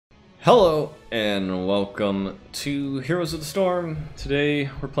Hello and welcome to Heroes of the Storm.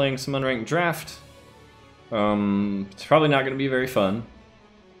 Today we're playing some Unranked draft. It's probably not going to be very fun.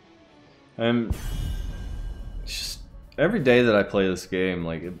 Just every day that I play this game,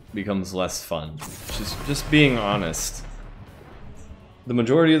 like, it becomes less fun. Just being honest. The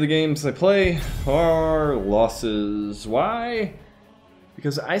majority of the games I play are losses. Why?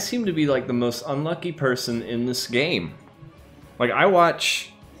 Because I seem to be like the most unlucky person in this game. Like, I watch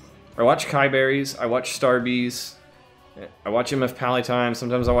Kyberries, I watch Starbees, I watch MF Palatime,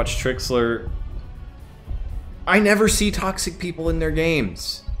 sometimes I watch Trixler. I never see toxic people in their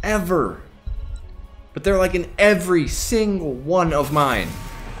games. Ever. But they're like in every single one of mine.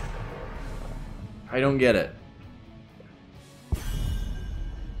 I don't get it.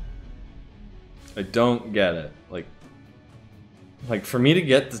 I don't get it. Like for me to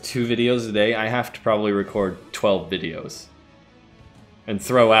get the 2 videos a day, I have to probably record 12 videos. And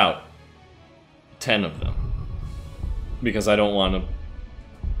throw out 10 of them. Because I don't want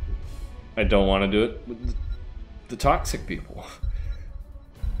to do it with the toxic people.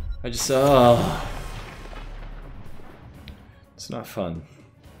 I just, it's not fun.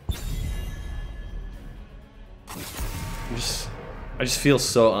 I just feel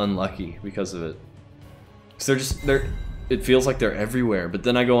so unlucky because of it. Because it feels like they're everywhere, but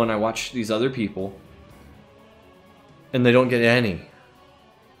then I go and I watch these other people and they don't get any.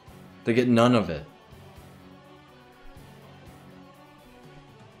 They get none of it.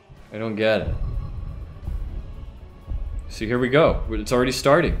 I don't get it. So here we go. It's already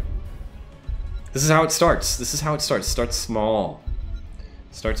starting. This is how it starts. This is how it starts. It starts small.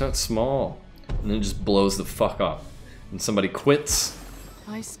 It starts out small. And then it just blows the fuck up. And somebody quits.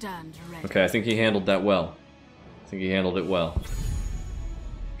 I stand ready. Okay, I think he handled that well. I think he handled it well.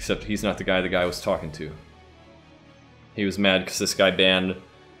 Except he's not the guy was talking to. He was mad because this guy banned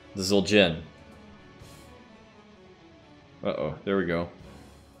the Zul'jin. Uh-oh, there we go.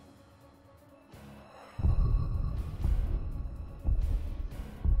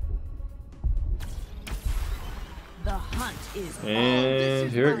 The hunt is And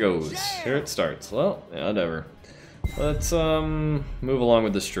here it goes. Here it starts. Well, yeah, whatever. Let's move along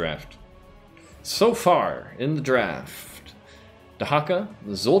with this draft. So far in the draft, Dahaka,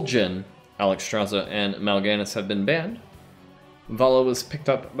 Zul'jin, Alexstrasza, and Mal'Ganis have been banned. Valla was picked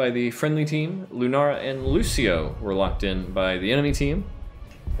up by the friendly team. Lunara and Lucio were locked in by the enemy team.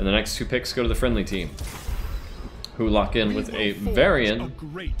 And the next 2 picks go to the friendly team, who lock in with a Varian. A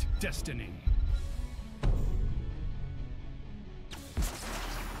great destiny.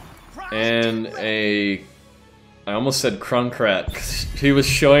 And a... I almost said Crunkrat. He was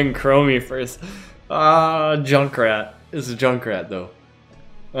showing Chromie first. Junkrat. It's a Junkrat, though.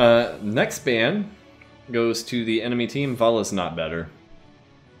 Next ban goes to the enemy team. Vala's not better.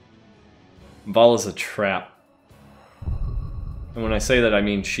 Vala's a trap. And when I say that, I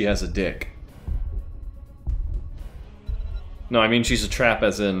mean she has a dick. No, I mean she's a trap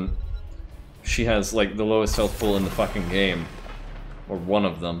as in she has, like, the lowest health pool in the fucking game. Or one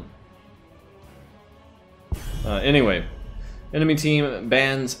of them. Anyway, enemy team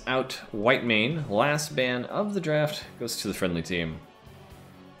bans out Whitemane. Last ban of the draft goes to the friendly team.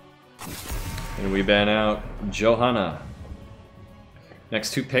 And we ban out Johanna.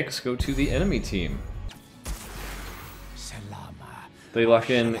 Next 2 picks go to the enemy team. They lock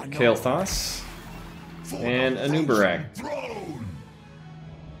in Kael'thas and Anubarak.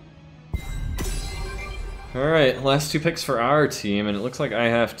 Alright, last 2 picks for our team, and it looks like I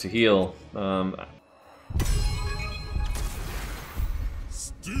have to heal. I'm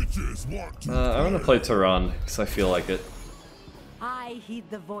gonna play Tyrande, because I feel like it. I heed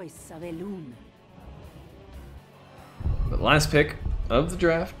the voice of Elune. The last pick of the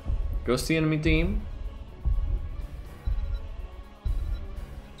draft goes to the enemy team.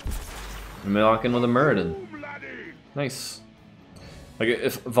 And we lock in with a Muradin. Nice. Like,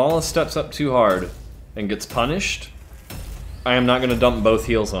 if Vala steps up too hard and gets punished, I am not going to dump both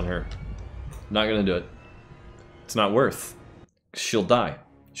heals on her. Not going to do it. It's not worth. She'll die.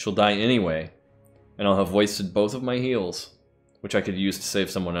 She'll die anyway. And I'll have wasted both of my heals, which I could use to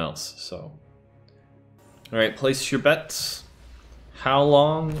save someone else, so. Alright, place your bets. How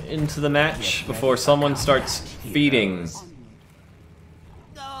long into the match before someone starts feeding?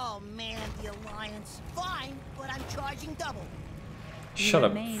 Oh man, the Alliance. Fine, but I'm charging double. Shut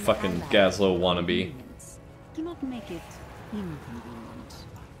up, fucking Gazlo wannabe. Do not make it inconvenient.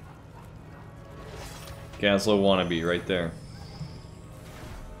 Gazlo wannabe right there.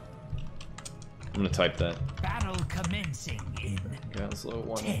 I'm gonna type that. Battle commencing in Gazlo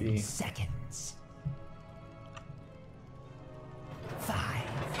 10 wannabe. seconds. 5,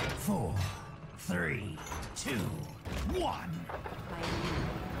 4, 4, 3, 2, 1.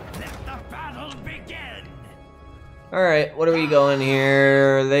 Let the battle begin! Alright, what are we going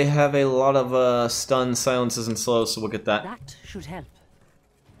here? They have a lot of stuns, silences, and slows, so we'll get that. That should help.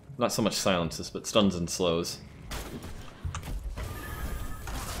 Not so much silences, but stuns and slows.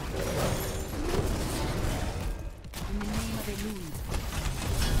 In the name of Elune.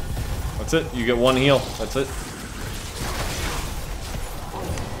 That's it, you get one heal, that's it.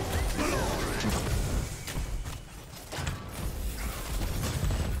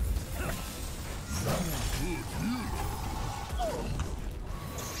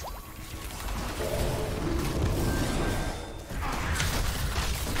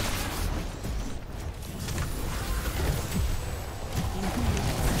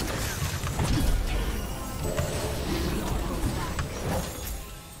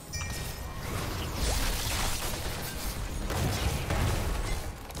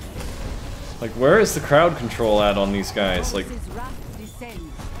 Like, where is the crowd control at on these guys? Like,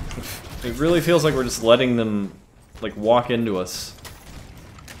 it really feels like we're just letting them, like, walk into us.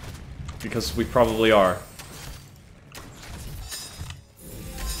 Because we probably are.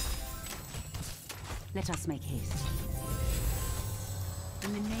 Let us make haste.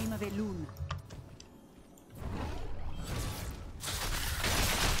 In the name of Elune.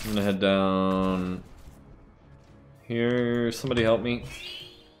 I'm gonna head down here. Somebody help me.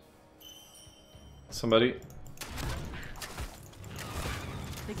 Somebody.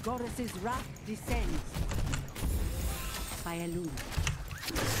 The goddess's wrath descends. By Elune.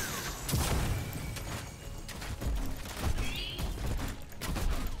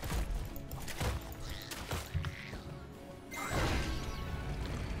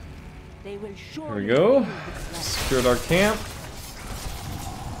 They will surely. There we go. Secured our camp.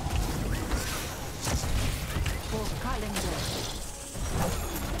 For calendar.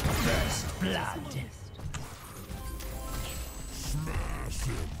 Blood.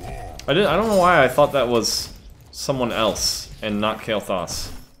 I don't know why I thought that was someone else and not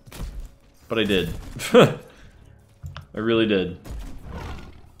Kael'thas. But I did. I really did.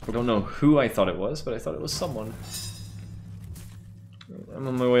 I don't know who I thought it was, but I thought it was someone. I'm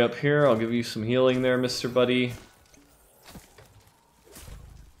on my way up here. I'll give you some healing there, Mr. Buddy.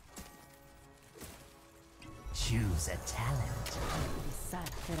 Choose a talent.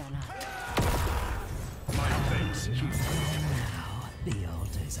 My thanks. Now the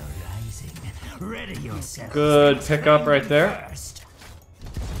altars are rising. Ready yourself. Good pickup right there. First.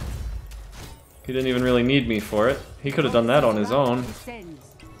 He didn't even really need me for it. He could have done that on his own.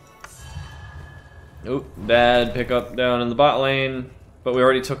 Oop, bad pickup down in the bot lane. But we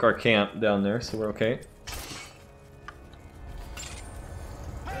already took our camp down there, so we're okay.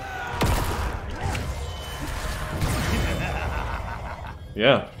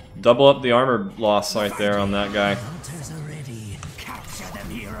 Yeah, double up the armor loss right there on that guy. Altars are ready. Capture them,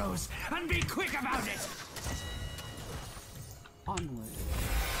 heroes, and be quick about it. Onward.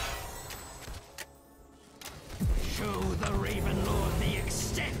 Show the Raven Lord the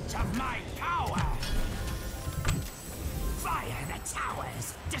extent of my power. Fire the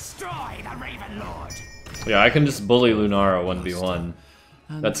towers. Destroy the Raven Lord. Yeah, I can just bully Lunara 1v1.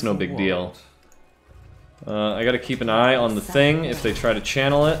 That's no big deal. I gotta keep an eye on the thing. If they try to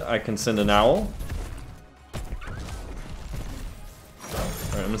channel it, I can send an owl.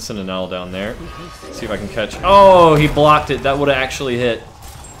 Alright, I'm gonna send an owl down there. See if I can catch. Oh, he blocked it. That would have actually hit.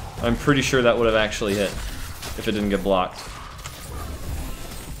 I'm pretty sure that would have actually hit if it didn't get blocked.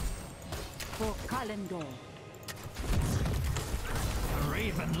 For calendar. The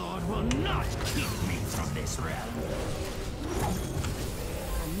Raven Lord will not keep me from this realm.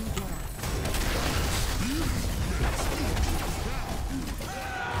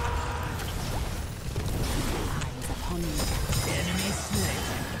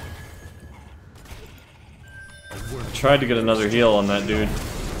 I tried to get another heal on that dude.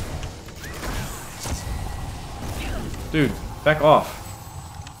 Dude, back off.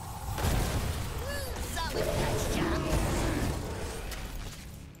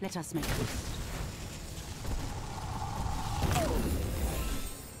 Let us make haste.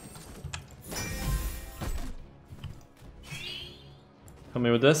 Help me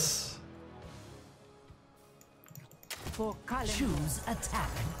with this. For calendar. Choose a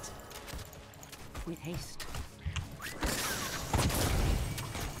talent. With haste.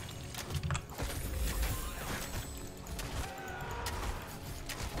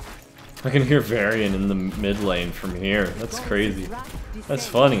 I can hear Varian in the mid lane from here. That's crazy. That's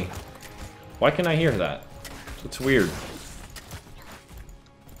funny. Why can I hear that? It's weird.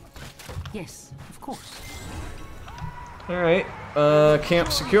 Yes, of course. Alright,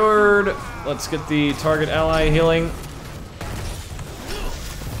 camp secured. Let's get the target ally healing.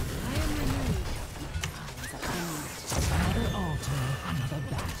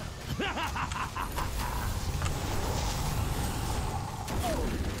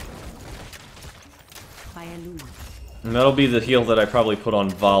 And that'll be the heal that I probably put on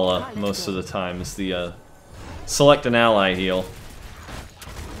Vala most of the time, is the select an ally heal.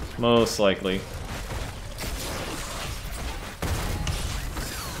 Most likely.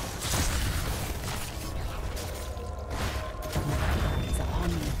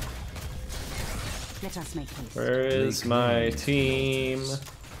 Where is my team?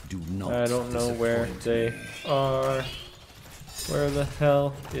 I don't know where they are. Where the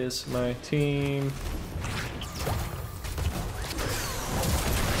hell is my team?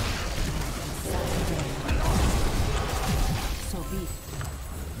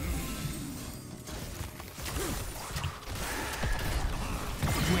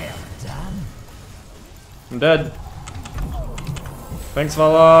 I'm dead. Thanks,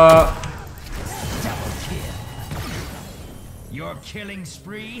 Vala. Double kill. Your killing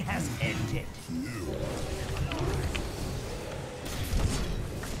spree has ended.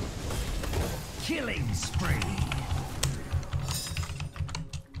 Killing spree.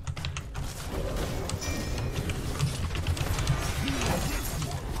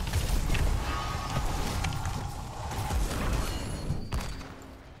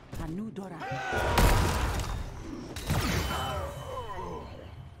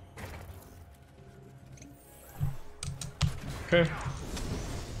 Okay.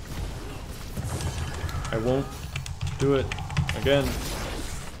 I won't do it again.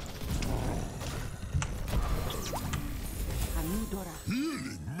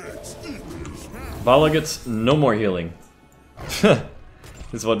 Vala gets no more healing.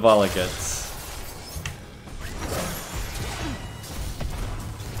 Is what Vala gets.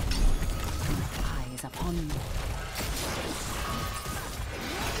 Eyes upon me.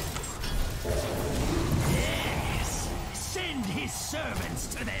 Yes. Send his servants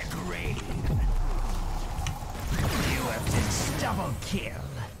to their grave. You have been double killed.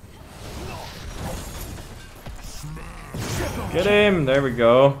 Get him! There we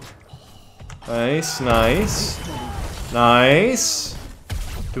go. Nice, nice. Nice!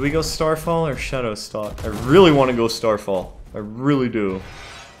 Do we go Starfall or Shadowstalk? I really want to go Starfall. I really do.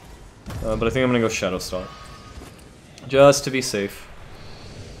 But I think I'm gonna go Shadowstalk. Just to be safe.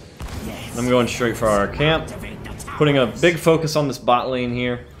 I'm going straight for our camp. Putting a big focus on this bot lane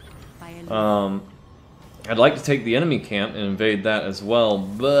here. I'd like to take the enemy camp and invade that as well,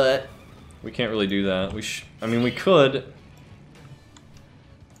 but we can't really do that. I mean, we could.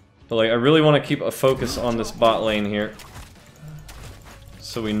 But like, I really want to keep a focus on this bot lane here.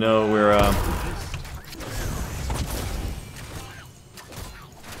 So we know we're,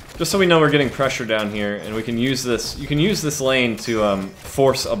 just so we know we're getting pressure down here, and we can use this. You can use this lane to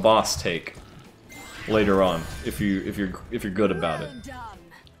force a boss take later on, if you're good about it.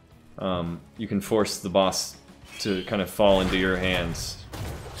 You can force the boss to kind of fall into your hands.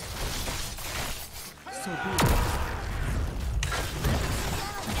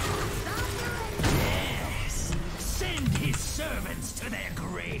 Yes. Send his servants to their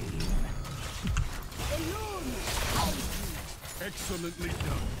grave. Excellently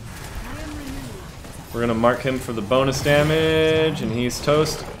done. We're gonna mark him for the bonus damage, and he's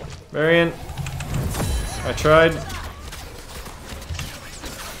toast. Variant. I tried.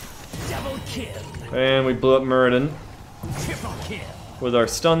 Double kill. And we blew up Muradin Triple kill. with our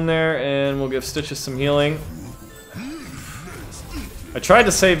stun there, and we'll give Stitches some healing. I tried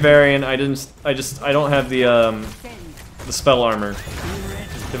to save Varian. I don't have the spell armor.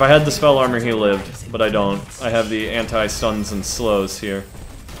 If I had the spell armor, he lived, but I don't. I have the anti-stuns and slows here.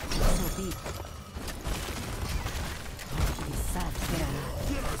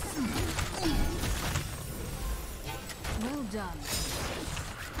 Well done.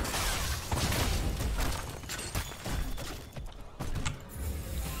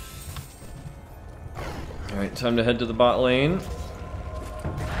 Alright, time to head to the bot lane.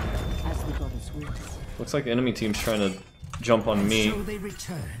 As the goddess wills. Looks like the enemy team's trying to jump on me. So they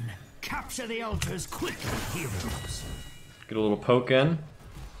return. Capture the altars quickly, heroes. Get a little poke in.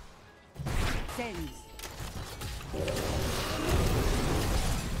 Sends.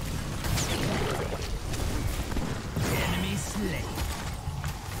 Enemy slain.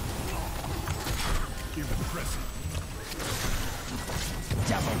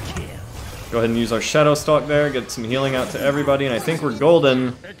 Double kill. Go ahead and use our Shadowstalk there, get some healing out to everybody, and I think we're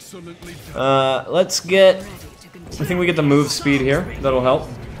golden. Excellently done. Let's get... I think we get the move speed here. That'll help.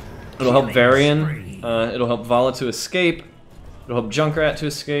 It'll help Varian. It'll help Vala to escape. It'll help Junkrat to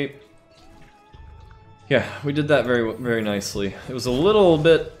escape. Yeah, we did that very, very nicely. It was a little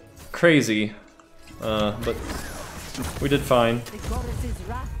bit crazy, but we did fine. The goddess's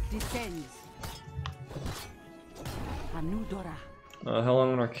wrath descends. A new Dora. How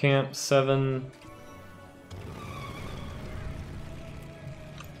long in our camp? 7.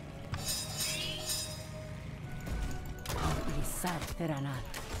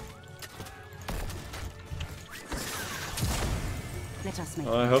 Let us make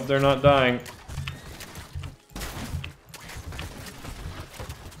I hope they're not dying.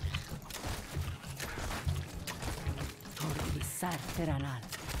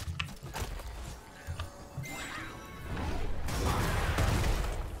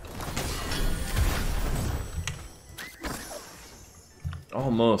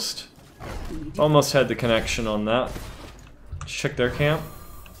 Almost. Almost had the connection on that. Let's check their camp.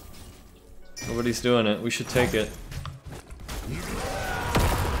 Nobody's doing it. We should take it.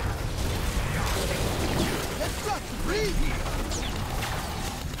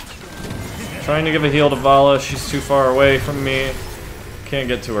 Trying to give a heal to Vala. She's too far away from me. Can't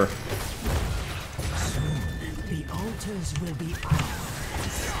get to her. The altars will be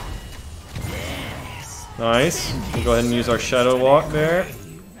Nice. We'll go ahead and use our Shadow Walk there.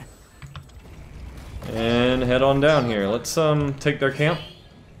 And head on down here. Let's take their camp.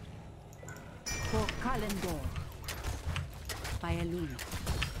 for Kalendor by a loon.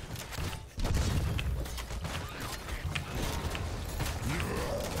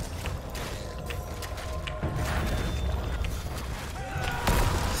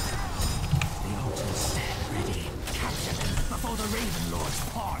 before the Raven Lord's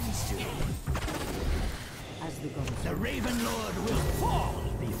pawns do. As the gods. The Raven Lord will fall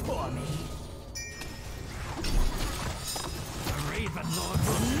before me. The Raven Lord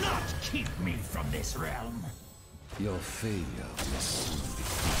will not keep me from this realm. Your failure will soon be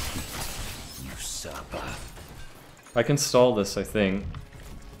complete, usurper. I can stall this, I think.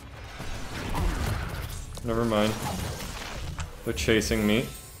 Never mind. They're chasing me.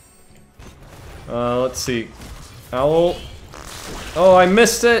 Let's see. Owl. Oh, I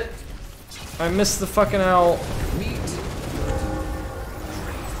missed it! I missed the fucking owl.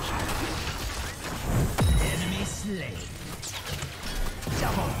 Enemy slain.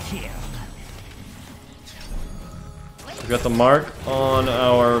 Double kill. We've got the mark on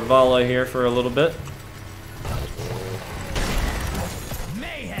our Vala here for a little bit.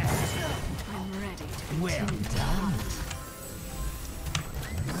 Mayhem. I'm ready. Well done.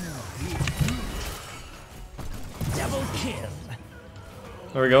 Double kill.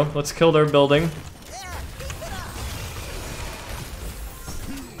 There we go. Let's kill their building. There, keep it up.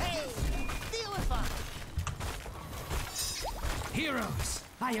 Hey, deal with us. Heroes,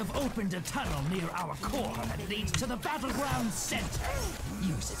 I have opened a tunnel near our core that leads to the battleground center.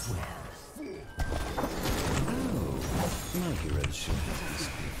 Use it well. My heroes should have this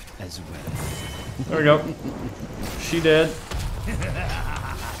gift as well. There we go. She did.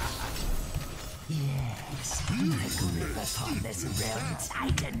 Yes, I grip upon this realm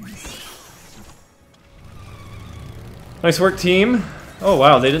titans. Nice work, team. Oh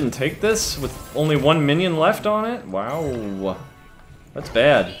wow, they didn't take this with only one minion left on it? Wow. That's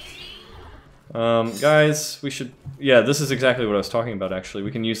bad. Guys, we should... Yeah, this is exactly what I was talking about, actually.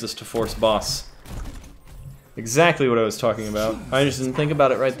 We can use this to force boss. Exactly what I was talking about. I just didn't think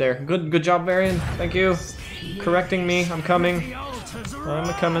about it right there. Good job, Varian. Thank you. Correcting me. I'm coming. The altars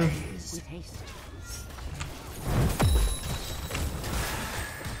I'm coming. With haste.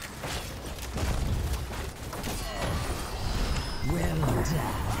 well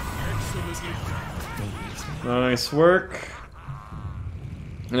done. Nice work.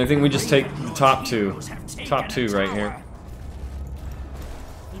 And I think we just take the top two. Top two right here.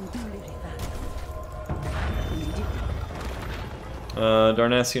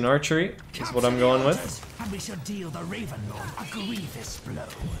 Darnassian Archery is what I'm going with. And we shall deal the Raven Lord a grievous blow.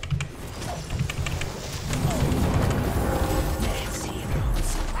 Yes,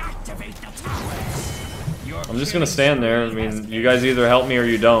 heroes, activate the towers. I'm just gonna stand there. I mean, you guys either help me or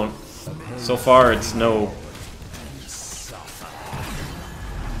you don't. So far, it's no.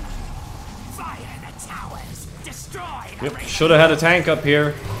 Fire the towers. Destroy the Yep, Raven. should have had a tank up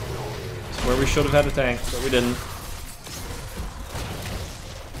here. It's where we should have had a tank, but we didn't.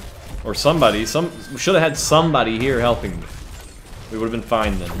 Or somebody. We should have had somebody here helping me. We would have been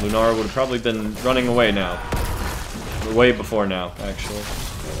fine then. Lunara would have probably been running away now. Or way before now, actually.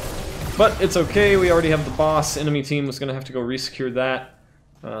 But it's okay, we already have the boss. Enemy team was going to have to go resecure that.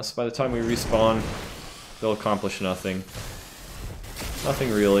 So by the time we respawn, they'll accomplish nothing. Nothing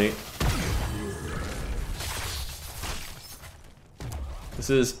really. This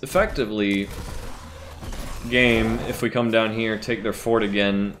is effectively game. If we come down here, take their fort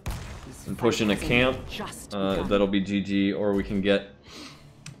again, and push in a camp, that'll be GG. Or we can get,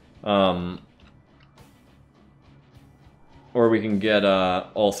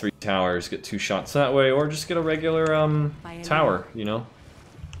 all 3 towers, get 2 shots that way, or just get a regular tower, you know.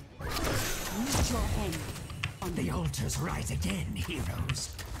 Use your hand on The altars rise again,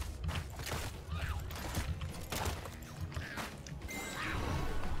 heroes.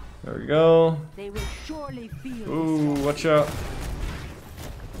 There we go. They will surely feel Ooh, watch out.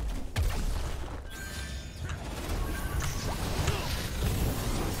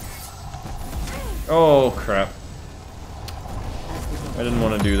 Oh crap. I didn't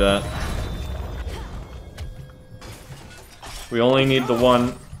want to do that. We only need the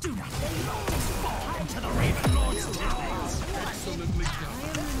one. Do not fall into the Raven Lord's talons. Absolutely done.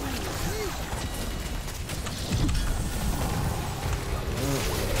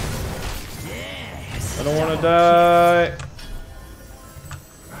 I don't want to die.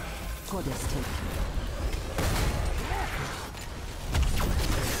 Goddess take you.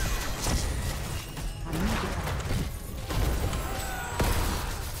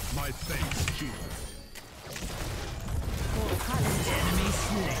 My face shield. Enemy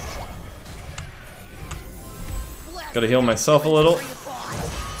slain. Gotta heal myself a little.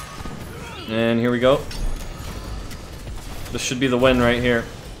 And here we go. This should be the win right here.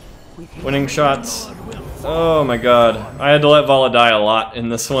 Winning shots. Oh my god. I had to let Vala die a lot in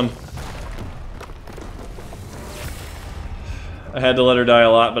this one. I had to let her die a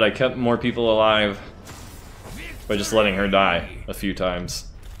lot, but I kept more people alive by just letting her die a few times.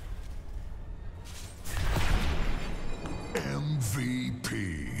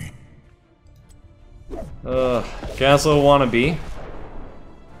 MVP. Castle wannabe.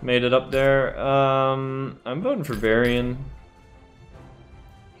 Made it up there. I'm voting for Varian.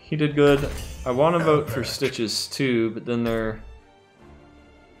 He did good. I want to vote for Stitches too, but then they're,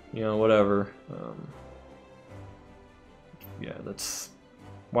 you know, whatever. Yeah, that's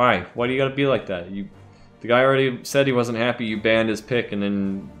why. Why do you gotta be like that? The guy already said he wasn't happy. You banned his pick, and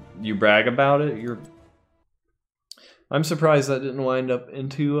then you brag about it. I'm surprised that didn't wind up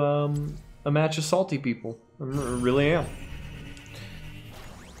into a match of salty people. I really am.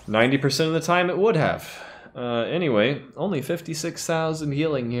 90% of the time, it would have. Anyway, only 56,000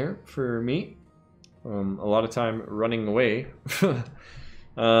 healing here for me. A lot of time running away.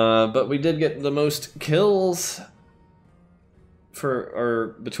 But we did get the most kills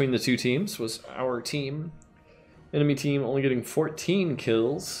between the two teams was our team. Enemy team only getting 14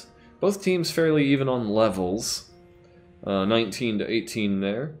 kills. Both teams fairly even on levels. 19 to 18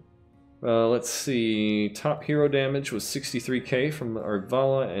 there. Let's see, top hero damage was 63k from our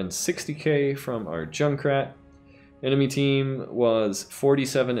Vala and 60k from our Junkrat. Enemy team was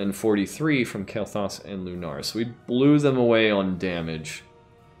 47 and 43 from Kael'thas and Lunar. So we blew them away on damage.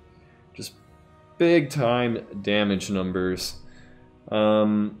 Just big time damage numbers.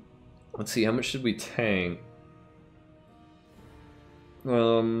 Let's see, how much did we tank?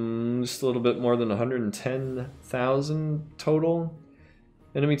 Just a little bit more than 110,000 total.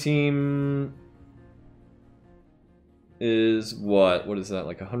 Enemy team is what? What is that?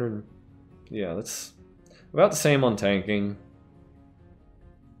 Like 100? Yeah, that's about the same on tanking.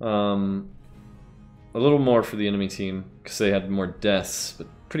 A little more for the enemy team because they had more deaths, but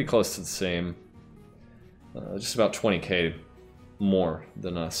pretty close to the same. Just about 20k more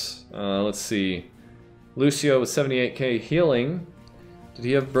than us. Let's see. Lucio with 78k healing. Did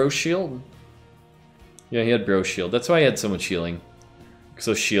he have Bro Shield? Yeah, he had Bro Shield. That's why he had so much healing.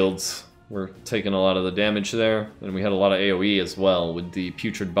 So shields were taking a lot of the damage there, and we had a lot of AoE as well with the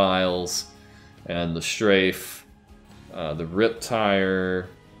Putrid Biles and the Strafe, the Rip Tire.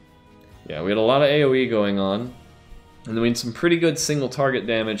 Yeah, we had a lot of AoE going on, and then we had some pretty good single target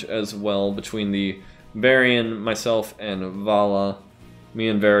damage as well between the Varian, myself, and Vala. Me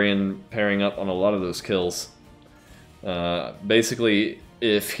and Varian pairing up on a lot of those kills. Basically,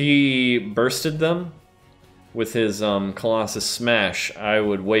 if he bursted them with his Colossus Smash, I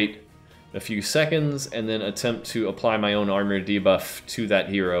would wait a few seconds and then attempt to apply my own armor debuff to that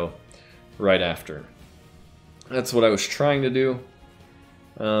hero right after. That's what I was trying to do.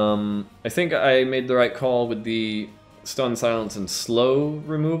 I think I made the right call with the stun, silence, and slow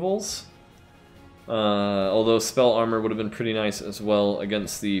removals. Although spell armor would have been pretty nice as well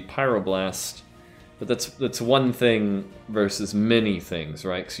against the Pyroblast. But that's one thing versus many things,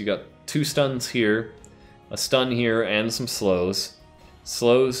 right? Because you got 2 stuns here, a stun here, and some slows.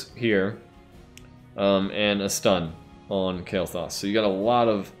 Slows here, and a stun on Kael'thas. So you got a lot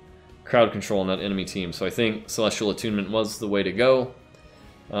of crowd control on that enemy team. So I think Celestial Attunement was the way to go.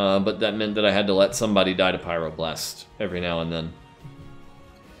 but that meant that I had to let somebody die to Pyroblast every now and then.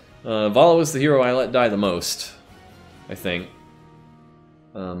 Vala was the hero I let die the most, I think.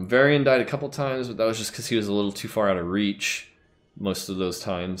 Varian died a couple times, but that was just because he was a little too far out of reach most of those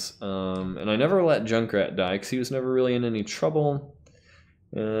times. And I never let Junkrat die because he was never really in any trouble.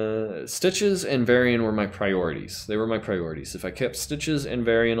 Stitches and Varian were my priorities. They were my priorities. If I kept Stitches and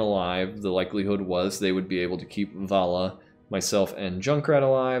Varian alive, the likelihood was they would be able to keep Vala, myself, and Junkrat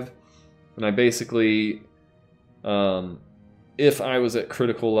alive. And I basically, if I was at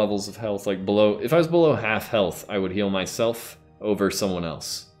critical levels of health, like if I was below half health, I would heal myself over someone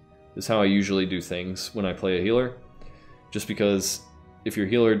else. This is how I usually do things when I play a healer. Just because if your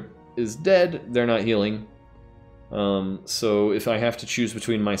healer is dead, they're not healing. So if I have to choose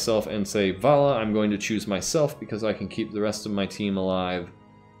between myself and, say, Vala, I'm going to choose myself because I can keep the rest of my team alive,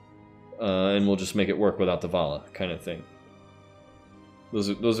 and we'll just make it work without the Vala kind of thing.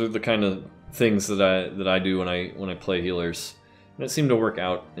 Those are the kind of things that I do when I play healers, and it seemed to work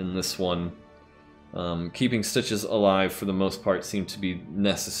out in this one. Keeping Stitches alive for the most part seemed to be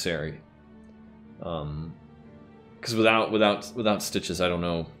necessary, because without Stitches, I don't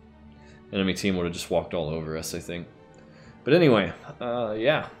know. Enemy team would have just walked all over us, I think. But anyway,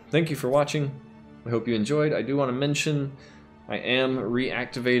 yeah, thank you for watching. I hope you enjoyed. I do want to mention I am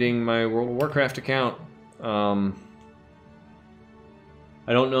reactivating my World of Warcraft account. I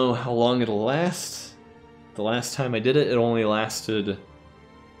don't know how long it'll last. The last time I did it, it only lasted,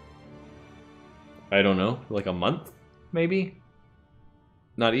 I don't know, like a month, maybe?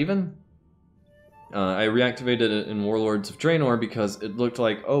 Not even? I reactivated it in Warlords of Draenor because it looked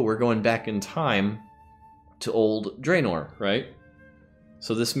like, oh, we're going back in time to old Draenor, right?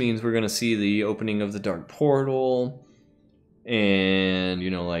 So this means we're going to see the opening of the Dark Portal, and,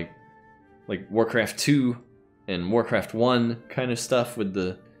 you know, like Warcraft 2 and Warcraft 1 kind of stuff with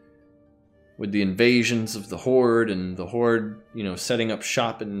the invasions of the Horde, and the Horde, you know, setting up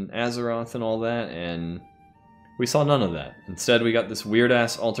shop in Azeroth and all that, and we saw none of that. Instead, we got this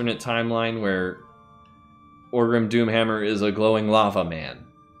weird-ass alternate timeline where Orgrim Doomhammer is a glowing lava man.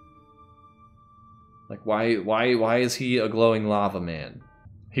 Like, why is he a glowing lava man?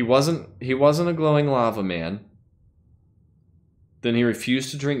 He wasn't a glowing lava man. Then he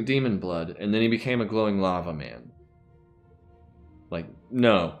refused to drink demon blood, and then he became a glowing lava man. Like,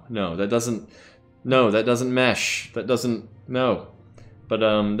 no, that doesn't mesh. That doesn't, no. But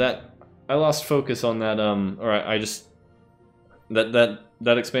I lost focus on that, or I just,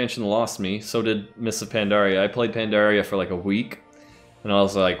 that expansion lost me. So did Mists of Pandaria. I played Pandaria for like a week, and I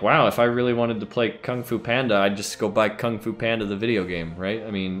was like, wow, if I really wanted to play Kung Fu Panda, I'd just go buy Kung Fu Panda the video game, right? I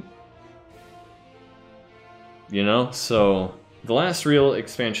mean, you know? So the last real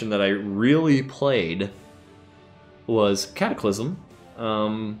expansion that I really played was Cataclysm.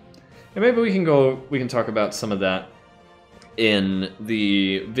 And maybe we can talk about some of that in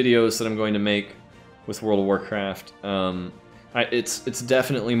the videos that I'm going to make with World of Warcraft. It's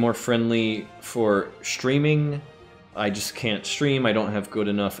definitely more friendly for streaming. I just can't stream. I don't have good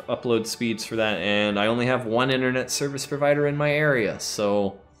enough upload speeds for that, and I only have one internet service provider in my area,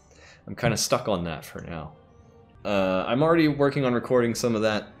 so I'm kind of stuck on that for now. I'm already working on recording some of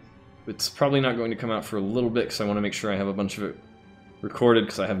that. It's probably not going to come out for a little bit because I want to make sure I have a bunch of it recorded,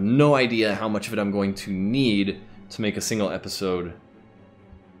 because I have no idea how much of it I'm going to need to make a single episode,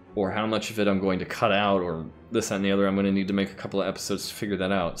 or how much of it I'm going to cut out, or this, that, and the other. I'm going to need to make a couple of episodes to figure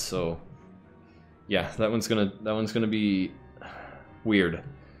that out. So, yeah, that one's gonna be weird.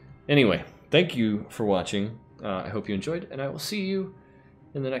 Anyway, thank you for watching. I hope you enjoyed, and I will see you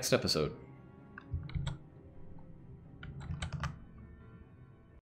in the next episode.